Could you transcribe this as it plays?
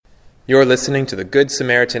You're listening to the Good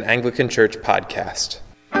Samaritan Anglican Church podcast.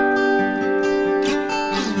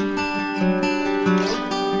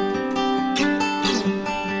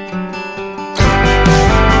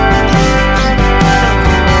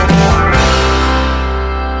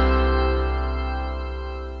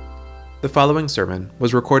 The following sermon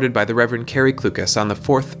was recorded by the Reverend Carrie Klukas on the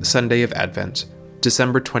fourth Sunday of Advent,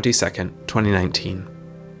 December 22nd, 2019.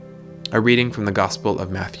 A reading from the Gospel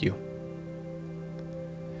of Matthew.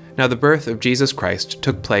 Now the birth of Jesus Christ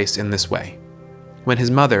took place in this way. When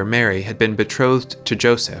his mother, Mary, had been betrothed to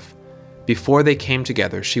Joseph, before they came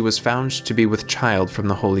together she was found to be with child from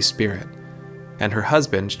the Holy Spirit. And her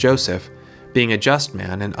husband, Joseph, being a just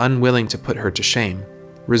man and unwilling to put her to shame,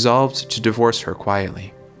 resolved to divorce her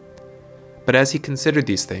quietly. But as he considered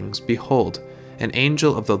these things, behold, an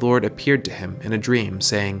angel of the Lord appeared to him in a dream,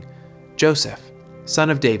 saying, Joseph, son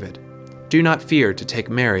of David, do not fear to take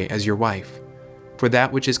Mary as your wife, for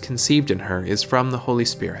that which is conceived in her is from the Holy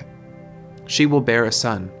Spirit. She will bear a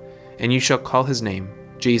son, and you shall call his name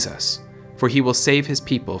Jesus, for he will save his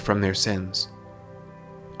people from their sins.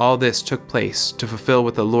 All this took place to fulfill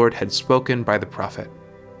what the Lord had spoken by the prophet.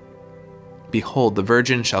 Behold, the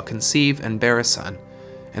virgin shall conceive and bear a son,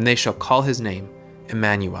 and they shall call his name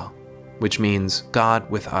Emmanuel, which means God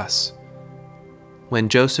with us. When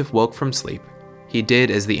Joseph woke from sleep, he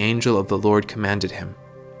did as the angel of the Lord commanded him.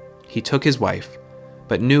 He took his wife,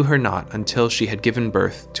 but knew her not until she had given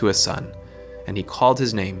birth to a son, and he called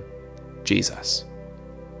his name Jesus.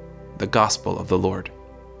 The Gospel of the Lord.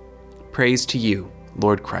 Praise to you,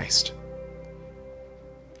 Lord Christ.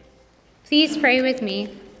 Please pray with me.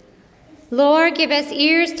 Lord, give us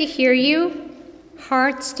ears to hear you,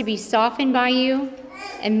 hearts to be softened by you,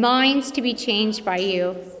 and minds to be changed by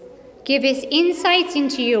you. Give us insights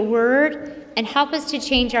into your word and help us to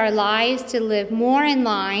change our lives to live more in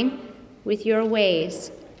line with your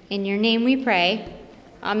ways. In your name we pray.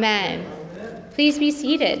 Amen. Please be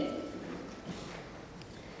seated.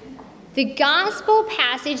 The gospel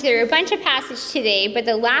passage, there are a bunch of passages today, but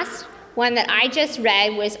the last one that I just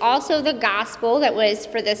read was also the gospel that was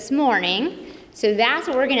for this morning. So that's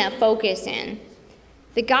what we're going to focus in.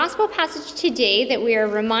 The gospel passage today that we are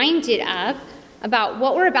reminded of about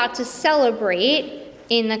what we're about to celebrate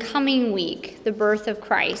in the coming week, the birth of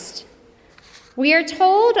Christ. We are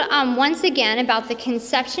told once again about the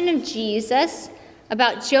conception of Jesus,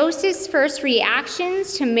 about Joseph's first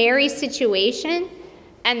reactions to Mary's situation,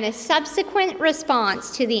 and the subsequent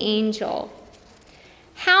response to the angel.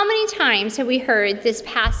 How many times have we heard this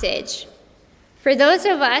passage? For those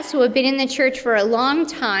of us who have been in the church for a long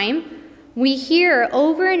time, we hear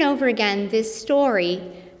over and over again this story,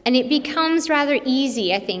 and it becomes rather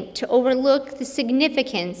easy, I think, to overlook the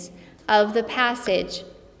significance of the passage.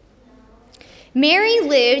 Mary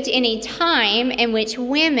lived in a time in which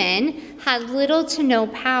women had little to no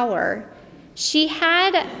power. She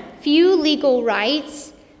had few legal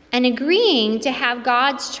rights, and agreeing to have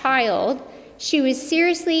God's child, she was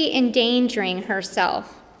seriously endangering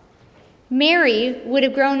herself. Mary would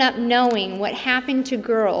have grown up knowing what happened to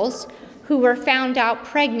girls who were found out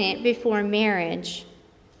pregnant before marriage.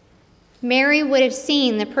 Mary would have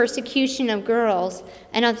seen the persecution of girls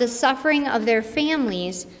and of the suffering of their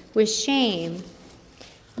families with shame.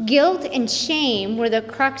 Guilt and shame were the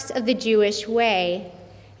crux of the Jewish way,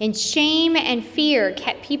 and shame and fear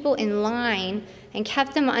kept people in line and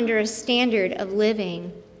kept them under a standard of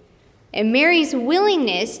living. And Mary's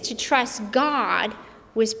willingness to trust God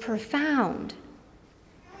was profound.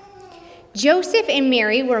 Joseph and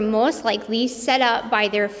Mary were most likely set up by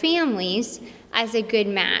their families as a good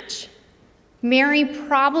match. Mary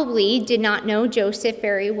probably did not know Joseph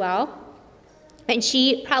very well, and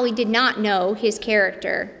she probably did not know his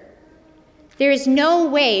character. There is no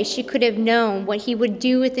way she could have known what he would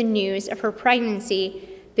do with the news of her pregnancy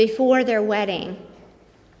before their wedding.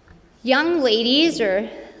 Young ladies, or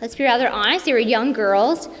let's be rather honest, they were young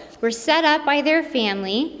girls, were set up by their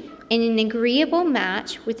family in an agreeable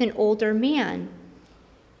match with an older man.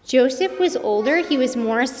 Joseph was older, he was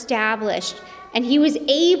more established, and he was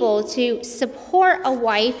able to support a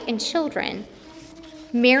wife and children.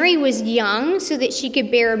 Mary was young so that she could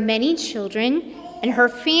bear many children, and her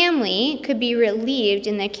family could be relieved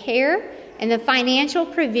in the care and the financial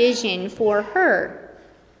provision for her.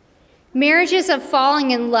 Marriages of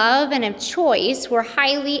falling in love and of choice were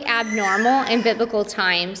highly abnormal in biblical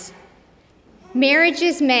times.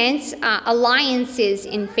 Marriages meant alliances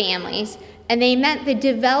in families, and they meant the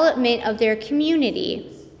development of their community.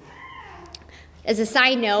 As a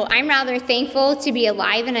side note, I'm rather thankful to be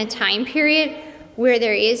alive in a time period where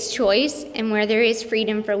there is choice and where there is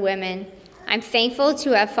freedom for women. I'm thankful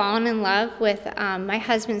to have fallen in love with my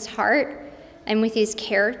husband's heart and with his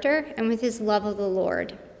character and with his love of the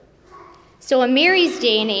Lord. So in Mary's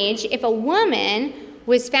day and age, if a woman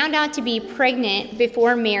was found out to be pregnant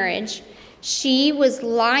before marriage, she was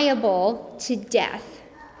liable to death.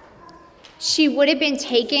 She would have been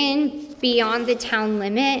taken beyond the town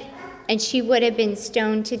limit, and she would have been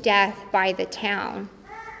stoned to death by the town.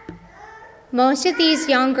 Most of these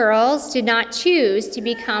young girls did not choose to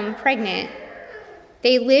become pregnant.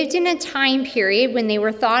 They lived in a time period when they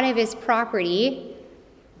were thought of as property,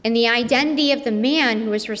 and the identity of the man who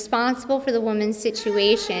was responsible for the woman's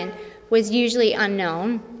situation was usually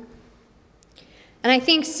unknown. And I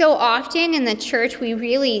think so often in the church we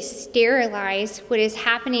really sterilize what is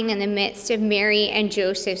happening in the midst of Mary and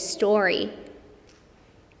Joseph's story.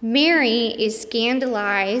 Mary is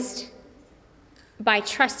scandalized by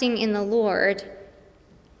trusting in the Lord,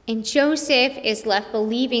 and Joseph is left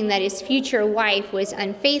believing that his future wife was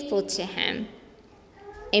unfaithful to him.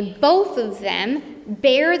 And both of them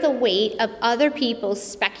bear the weight of other people's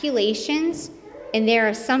speculations and their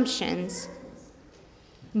assumptions.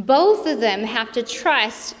 Both of them have to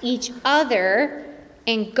trust each other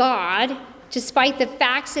and God, despite the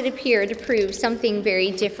facts that appear to prove something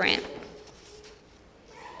very different.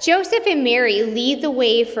 Joseph and Mary lead the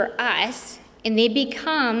way for us, and they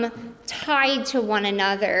become tied to one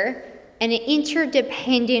another in an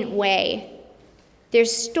interdependent way. Their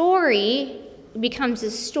story becomes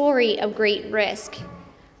a story of great risk,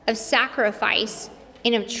 of sacrifice,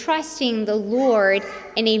 and of trusting the Lord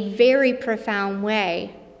in a very profound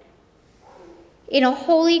way. In a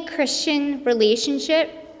holy Christian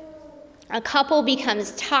relationship, a couple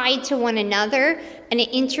becomes tied to one another in an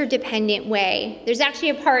interdependent way. There's actually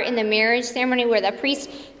a part in the marriage ceremony where the priest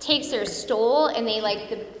takes their stole and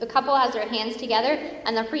the couple has their hands together,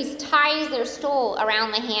 and the priest ties their stole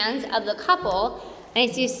around the hands of the couple. And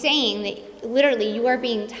it's just saying that literally you are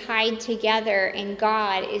being tied together and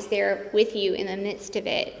God is there with you in the midst of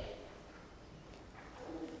it.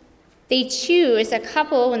 They choose, a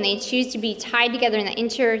couple, when they choose to be tied together in an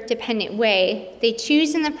interdependent way, they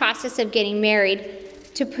choose in the process of getting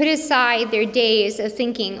married to put aside their days of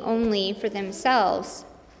thinking only for themselves.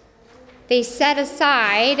 They set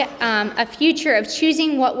aside a future of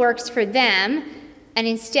choosing what works for them, and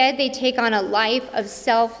instead they take on a life of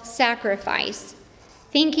self-sacrifice,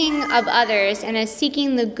 thinking of others and of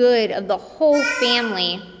seeking the good of the whole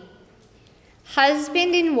family.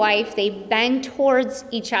 Husband and wife, they bend towards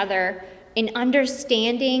each other in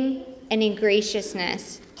understanding and in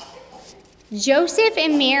graciousness. Joseph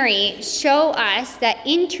and Mary show us that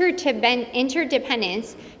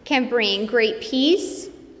interdependence can bring great peace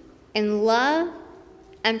and love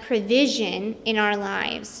and provision in our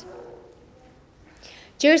lives.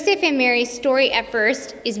 Joseph and Mary's story at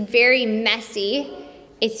first is very messy,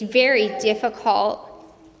 it's very difficult,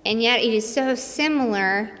 and yet it is so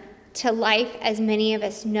similar to life as many of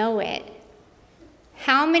us know it.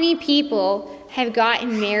 How many people have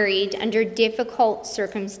gotten married under difficult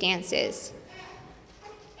circumstances?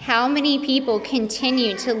 How many people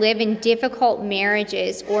continue to live in difficult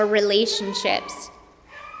marriages or relationships?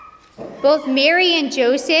 Both Mary and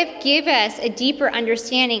Joseph give us a deeper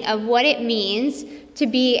understanding of what it means to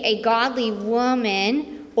be a godly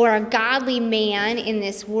woman or a godly man in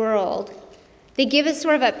this world. They give us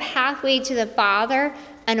sort of a pathway to the Father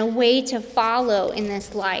and a way to follow in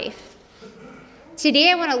this life.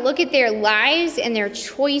 Today I want to look at their lives and their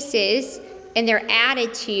choices and their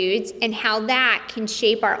attitudes and how that can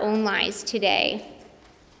shape our own lives today.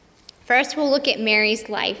 First, we'll look at Mary's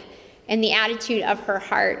life and the attitude of her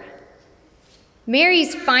heart.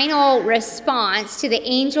 Mary's final response to the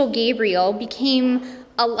angel Gabriel became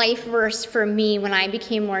a life verse for me when I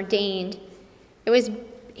became ordained. It was,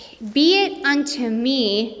 "Be it unto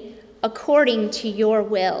me according to your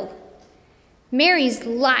will." Mary's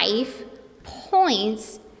life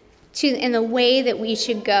points to in the way that we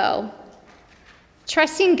should go.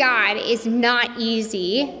 Trusting God is not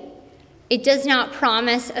easy. It does not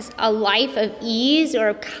promise us a life of ease or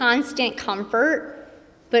of constant comfort,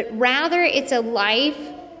 but rather it's a life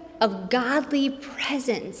of godly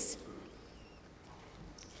presence.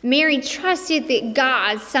 Mary trusted that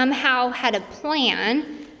God somehow had a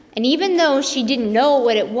plan, and even though she didn't know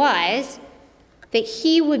what it was, that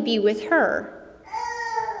he would be with her.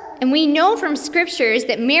 And we know from scriptures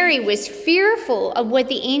that Mary was fearful of what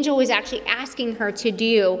the angel was actually asking her to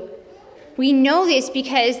do. We know this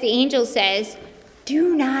because the angel says,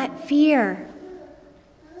 "Do not fear."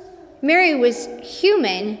 Mary was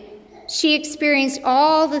human. She experienced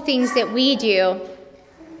all the things that we do: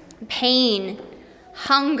 pain,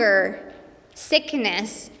 hunger,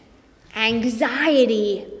 sickness,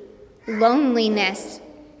 anxiety, loneliness,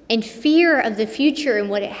 and fear of the future and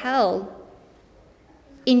what it held.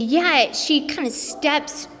 And yet, she kind of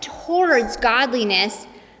steps towards godliness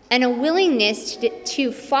and a willingness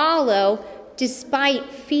to follow despite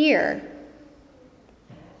fear.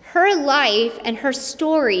 Her life and her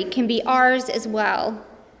story can be ours as well.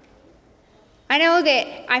 I know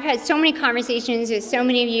that I've had so many conversations with so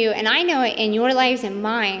many of you, and I know it in your lives and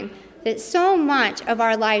mine, that so much of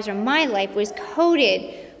our lives, or my life, was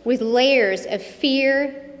coated with layers of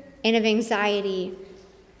fear and of anxiety.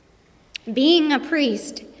 Being a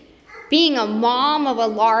priest, being a mom of a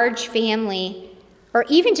large family, or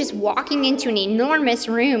even just walking into an enormous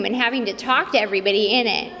room and having to talk to everybody in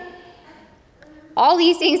it. All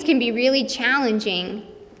these things can be really challenging.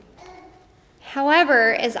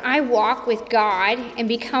 However, as I walk with God and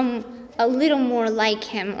become a little more like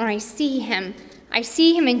him, or I see him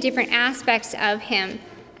in different aspects of him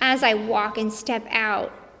as I walk and step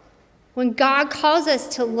out. When God calls us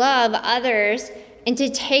to love others and to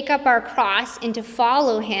take up our cross and to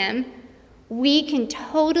follow him, we can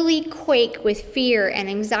totally quake with fear and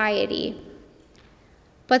anxiety.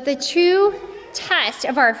 But the true test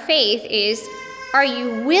of our faith is, are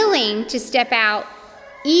you willing to step out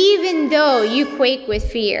even though you quake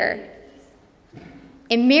with fear?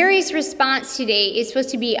 And Mary's response today is supposed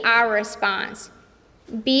to be our response.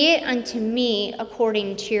 Be it unto me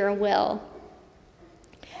according to your will.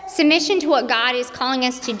 Submission to what God is calling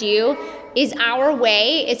us to do is our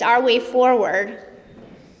way forward.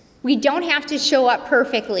 We don't have to show up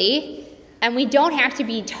perfectly, and we don't have to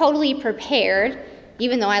be totally prepared,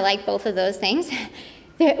 even though I like both of those things.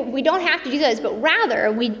 We don't have to do those, but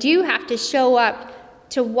rather we do have to show up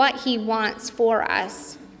to what he wants for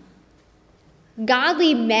us.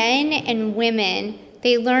 Godly men and women,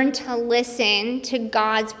 they learn to listen to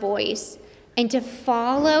God's voice and to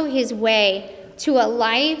follow his way to a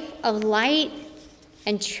life of light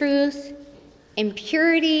and truth and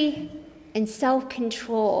purity and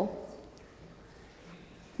self-control.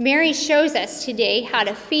 Mary shows us today how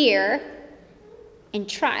to fear and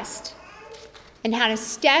trust, and how to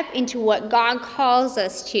step into what God calls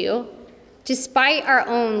us to, despite our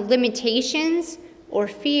own limitations or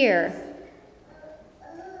fear.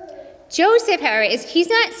 Joseph, however, he's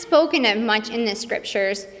not spoken of much in the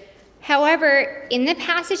scriptures. However, in the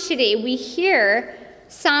passage today, we hear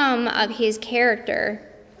some of his character.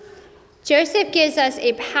 Joseph gives us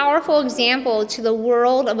a powerful example to the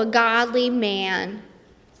world of a godly man.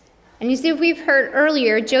 And as we've heard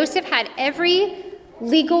earlier, Joseph had every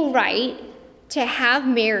legal right to have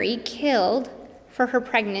Mary killed for her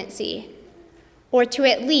pregnancy, or to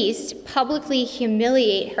at least publicly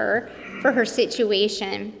humiliate her for her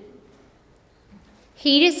situation.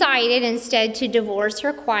 He decided instead to divorce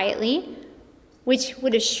her quietly, which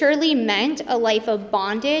would have surely meant a life of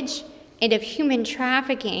bondage and of human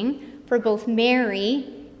trafficking for both Mary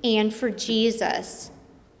and for Jesus.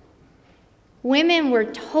 Women were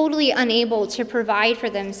totally unable to provide for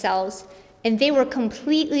themselves, and they were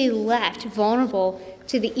completely left vulnerable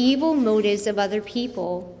to the evil motives of other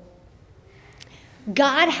people.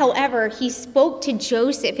 God, however, he spoke to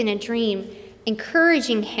Joseph in a dream,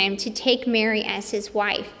 encouraging him to take Mary as his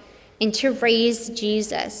wife and to raise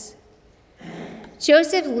Jesus.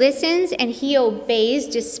 Joseph listens and he obeys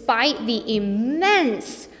despite the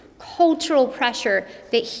immense cultural pressure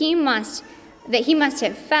that he must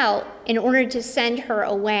have felt in order to send her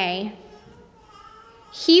away.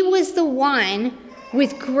 He was the one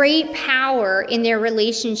with great power in their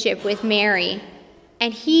relationship with Mary,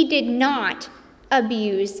 and he did not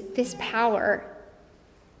abuse this power.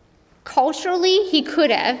 Culturally, he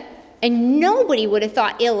could have, and nobody would have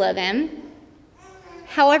thought ill of him.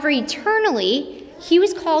 However, eternally, he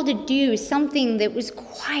was called to do something that was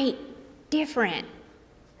quite different.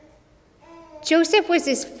 Joseph was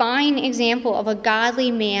this fine example of a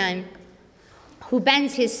godly man who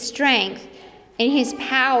bends his strength and his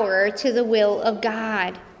power to the will of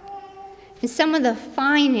God. And some of the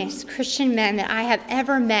finest Christian men that I have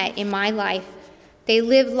ever met in my life, they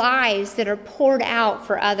live lives that are poured out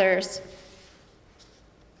for others.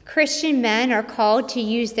 Christian men are called to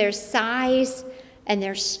use their size and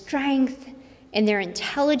their strength and their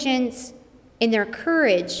intelligence and their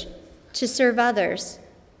courage to serve others.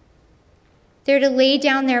 They're to lay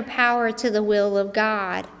down their power to the will of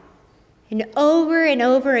God. And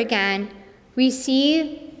over again, we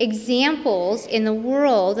see examples in the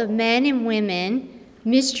world of men and women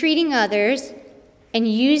mistreating others and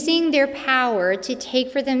using their power to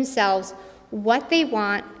take for themselves what they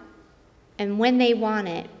want and when they want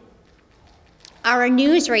it. Our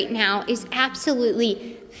news right now is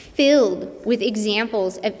absolutely filled with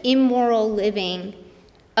examples of immoral living,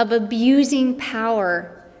 of abusing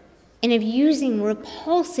power, and of using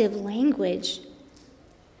repulsive language.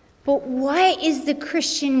 But what is the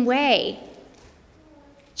Christian way?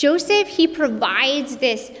 Joseph, he provides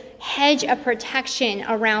this hedge of protection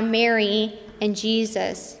around Mary and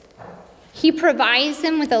Jesus. He provides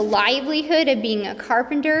them with a livelihood of being a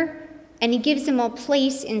carpenter, and he gives them a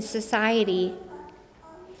place in society.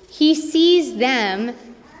 He sees them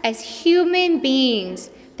as human beings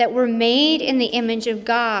that were made in the image of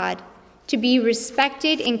God to be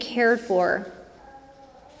respected and cared for.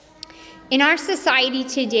 In our society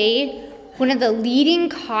today, one of the leading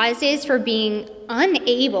causes for being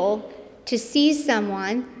unable to see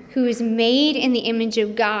someone who is made in the image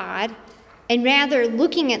of God, and rather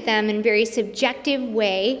looking at them in a very subjective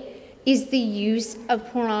way, is the use of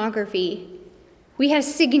pornography. We have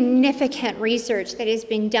significant research that has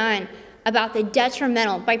been done about the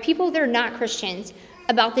detrimental, by people that are not Christians,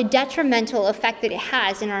 about the detrimental effect that it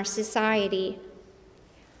has in our society.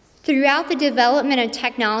 Throughout the development of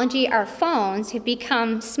technology, our phones have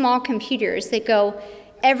become small computers that go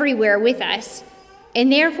everywhere with us,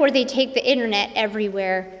 and therefore they take the internet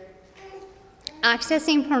everywhere.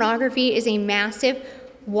 Accessing pornography is a massive,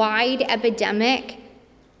 wide epidemic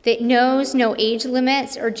that knows no age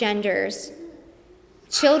limits or genders.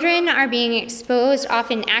 Children are being exposed,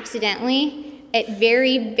 often accidentally, at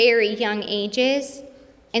very, very young ages,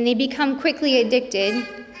 and they become quickly addicted,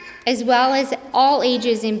 as well as all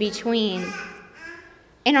ages in between.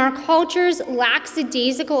 And our culture's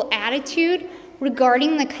lackadaisical attitude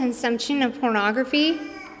regarding the consumption of pornography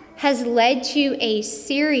has led to a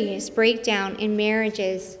serious breakdown in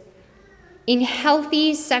marriages, in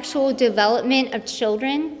healthy sexual development of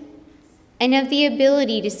children, and of the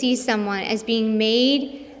ability to see someone as being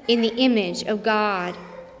made in the image of God.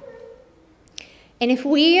 And if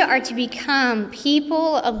we are to become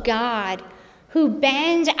people of God who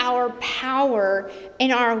bend our power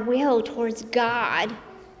and our will towards God,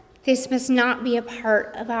 this must not be a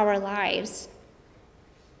part of our lives.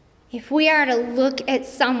 If we are to look at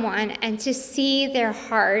someone and to see their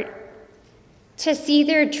heart, to see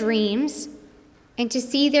their dreams, and to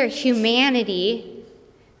see their humanity,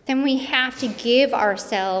 then we have to give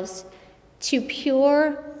ourselves to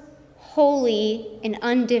pure, holy, and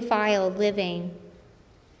undefiled living.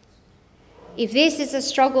 If this is a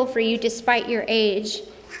struggle for you despite your age,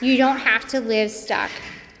 you don't have to live stuck.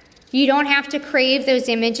 You don't have to crave those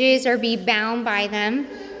images or be bound by them.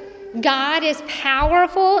 God is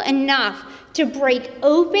powerful enough to break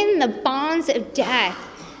open the bonds of death,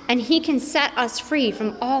 and he can set us free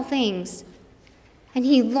from all things. And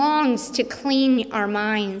he longs to clean our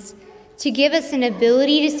minds, to give us an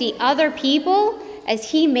ability to see other people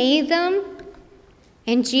as he made them.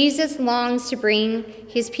 And Jesus longs to bring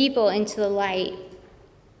his people into the light.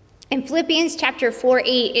 In Philippians chapter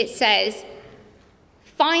 4:8, it says,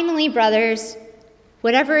 "Finally, brothers,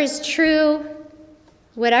 whatever is true,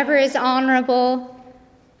 whatever is honorable,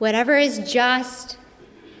 whatever is just,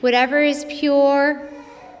 whatever is pure,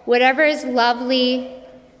 whatever is lovely,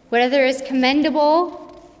 whatever is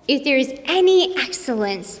commendable, if there is any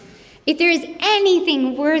excellence, if there is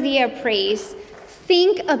anything worthy of praise,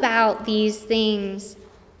 think about these things."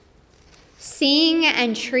 Seeing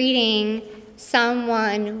and treating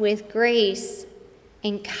someone with grace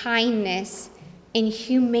and kindness and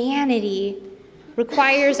humanity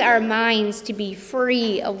requires our minds to be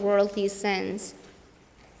free of worldly sins.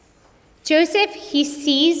 Joseph, he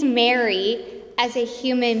sees Mary as a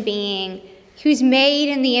human being who's made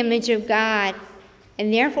in the image of God,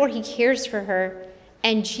 and therefore he cares for her,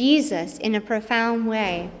 and Jesus in a profound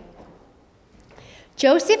way.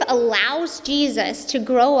 Joseph allows Jesus to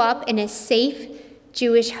grow up in a safe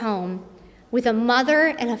Jewish home with a mother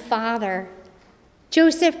and a father.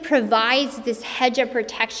 Joseph provides this hedge of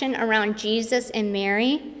protection around Jesus and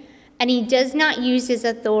Mary, and he does not use his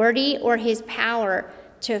authority or his power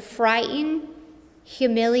to frighten,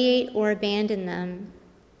 humiliate, or abandon them.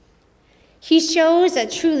 He shows a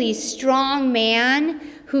truly strong man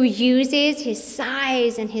who uses his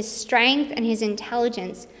size and his strength and his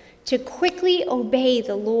intelligence to quickly obey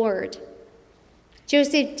the Lord.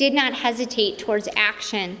 Joseph did not hesitate towards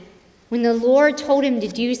action when the Lord told him to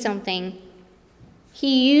do something.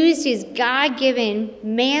 He used his God-given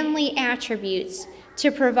manly attributes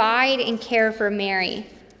to provide and care for Mary.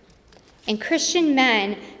 And Christian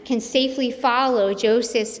men can safely follow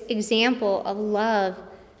Joseph's example of love,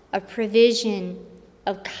 of provision,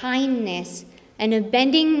 of kindness, and of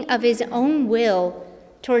bending of his own will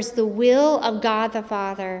towards the will of God the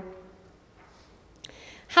Father.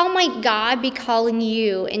 How might God be calling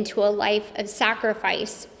you into a life of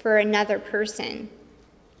sacrifice for another person?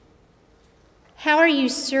 How are you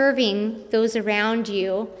serving those around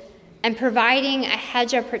you and providing a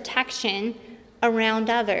hedge of protection around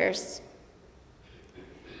others?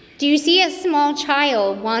 Do you see a small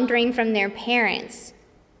child wandering from their parents?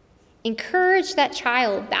 Encourage that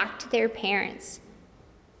child back to their parents.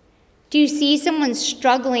 Do you see someone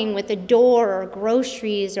struggling with a door or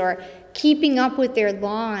groceries or keeping up with their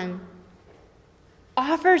lawn?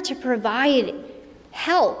 Offer to provide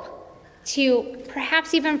help, to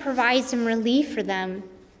perhaps even provide some relief for them.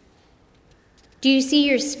 Do you see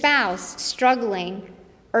your spouse struggling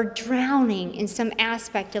or drowning in some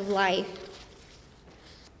aspect of life?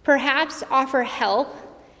 Perhaps offer help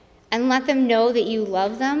and let them know that you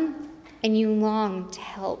love them and you long to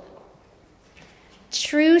help.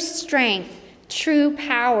 True strength, true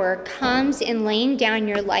power comes in laying down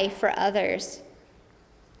your life for others.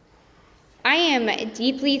 I am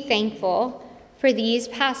deeply thankful for these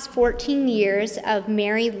past 14 years of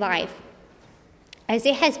married life, as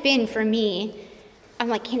it has been for me. I'm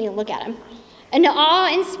like, can't even look at him. An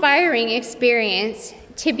awe-inspiring experience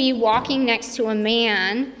to be walking next to a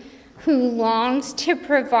man who longs to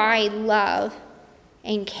provide love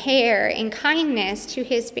and care and kindness to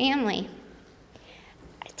his family.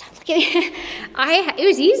 It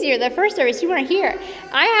was easier the first service. You weren't here.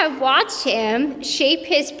 I have watched him shape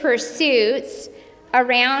his pursuits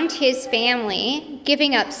around his family,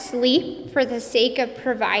 giving up sleep for the sake of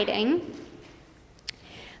providing.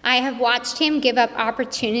 I have watched him give up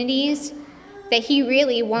opportunities that he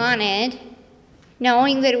really wanted,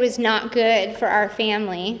 knowing that it was not good for our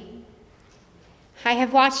family. I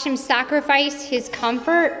have watched him sacrifice his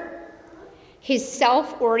comfort, his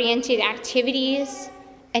self-oriented activities,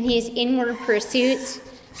 and his inward pursuits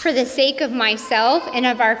for the sake of myself and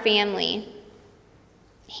of our family.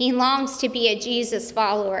 He longs to be a Jesus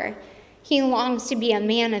follower. He longs to be a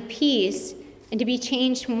man of peace and to be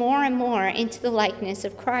changed more and more into the likeness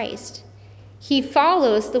of Christ. He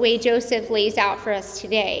follows the way Joseph lays out for us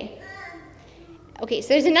today. Okay, so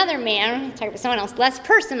there's another man, I'm going to talk about someone else, less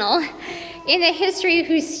personal, in the history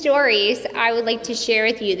whose stories I would like to share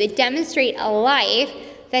with you that demonstrate a life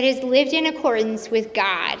that is lived in accordance with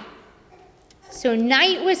God. So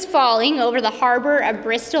night was falling over the harbor of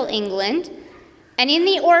Bristol, England, and in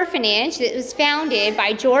the orphanage that was founded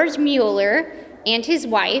by George Mueller and his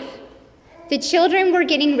wife, the children were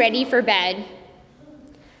getting ready for bed.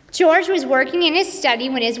 George was working in his study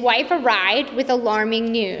when his wife arrived with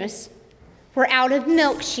alarming news. "We're out of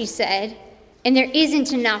milk," she said, "and there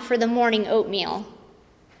isn't enough for the morning oatmeal."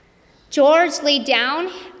 George laid down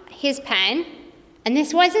his pen, and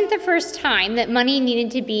this wasn't the first time that money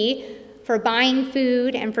needed to be for buying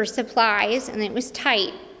food and for supplies, and it was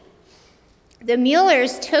tight. The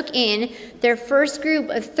Muellers took in their first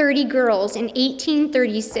group of 30 girls in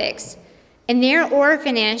 1836, and their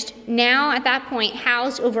orphanage, now at that point,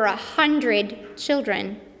 housed over 100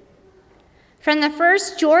 children. From the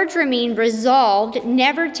first, George remained resolved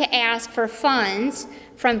never to ask for funds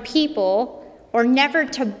from people or never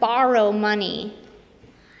to borrow money.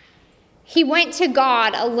 He went to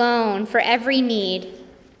God alone for every need,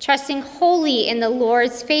 trusting wholly in the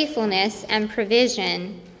Lord's faithfulness and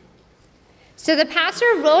provision. So the pastor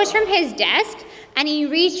rose from his desk and he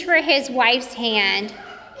reached for his wife's hand.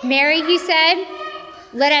 "Mary," he said,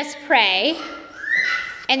 "let us pray."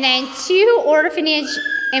 And then 2 orphanage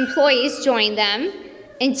employees joined them,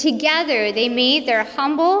 and together they made their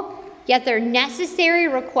humble yet their necessary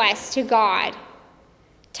request to God.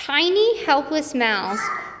 Tiny, helpless mouths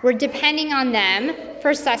were depending on them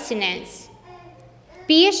for sustenance.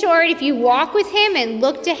 Be assured, if you walk with him and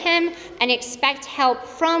look to him and expect help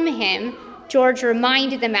from him, George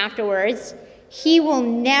reminded them afterwards, he will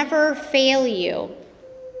never fail you.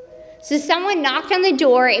 So someone knocked on the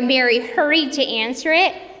door and Mary hurried to answer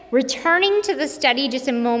it, returning to the study just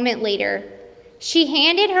a moment later. She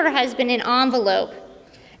handed her husband an envelope.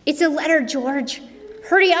 "It's a letter, George.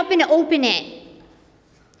 Hurry up and open it."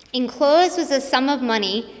 Enclosed was a sum of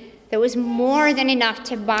money that was more than enough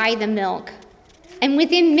to buy the milk. And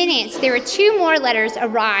within minutes, there were 2 more letters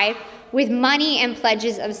arrived with money and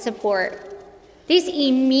pledges of support. This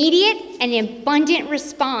immediate and abundant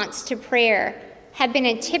response to prayer had been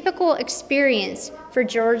a typical experience for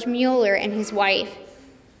George Mueller and his wife.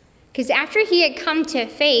 Because after he had come to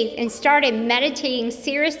faith and started meditating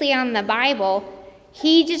seriously on the Bible,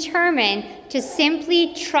 he determined to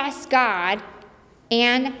simply trust God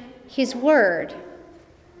and his word.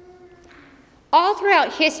 All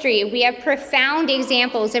throughout history, we have profound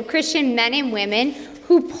examples of Christian men and women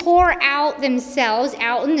who pour out themselves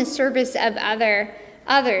out in the service of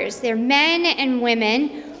others. They're men and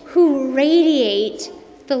women who radiate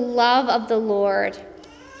the love of the Lord,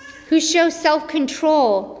 who show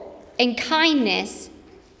self-control and kindness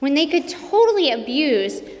when they could totally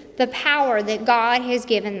abuse the power that God has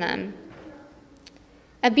given them.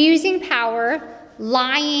 Abusing power,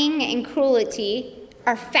 lying, and cruelty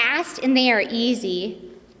are fast and they are easy.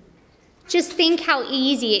 Just think how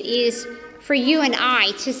easy it is for you and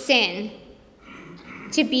I to sin,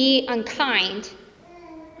 to be unkind,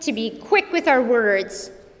 to be quick with our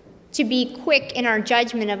words, to be quick in our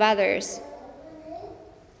judgment of others.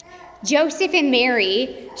 Joseph and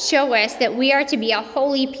Mary show us that we are to be a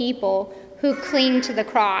holy people who cling to the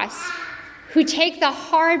cross, who take the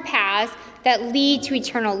hard paths that lead to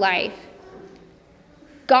eternal life.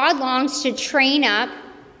 God longs to train up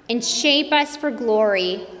and shape us for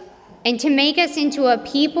glory and to make us into a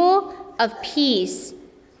people of peace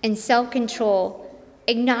and self-control,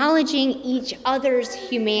 acknowledging each other's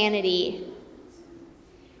humanity.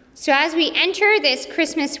 So as we enter this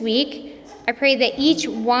Christmas week, I pray that each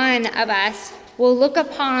one of us will look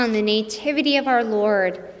upon the nativity of our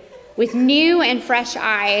Lord with new and fresh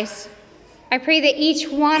eyes. I pray that each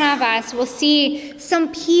one of us will see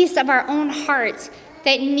some piece of our own hearts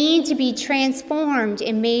that need to be transformed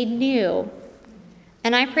and made new.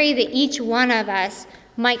 And I pray that each one of us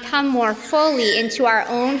might come more fully into our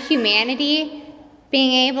own humanity,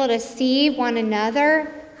 being able to see one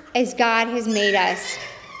another as God has made us.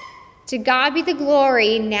 To God be the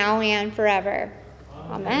glory, now and forever.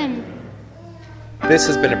 Amen. This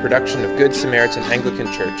has been a production of Good Samaritan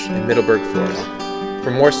Anglican Church in Middleburg, Florida.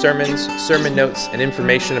 For more sermons, sermon notes, and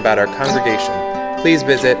information about our congregation, please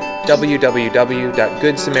visit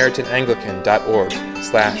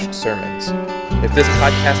www.goodsamaritananglican.org/sermons. If this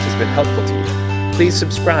podcast has been helpful to you, please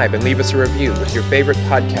subscribe and leave us a review with your favorite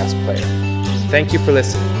podcast player. Thank you for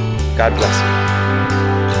listening. God bless you.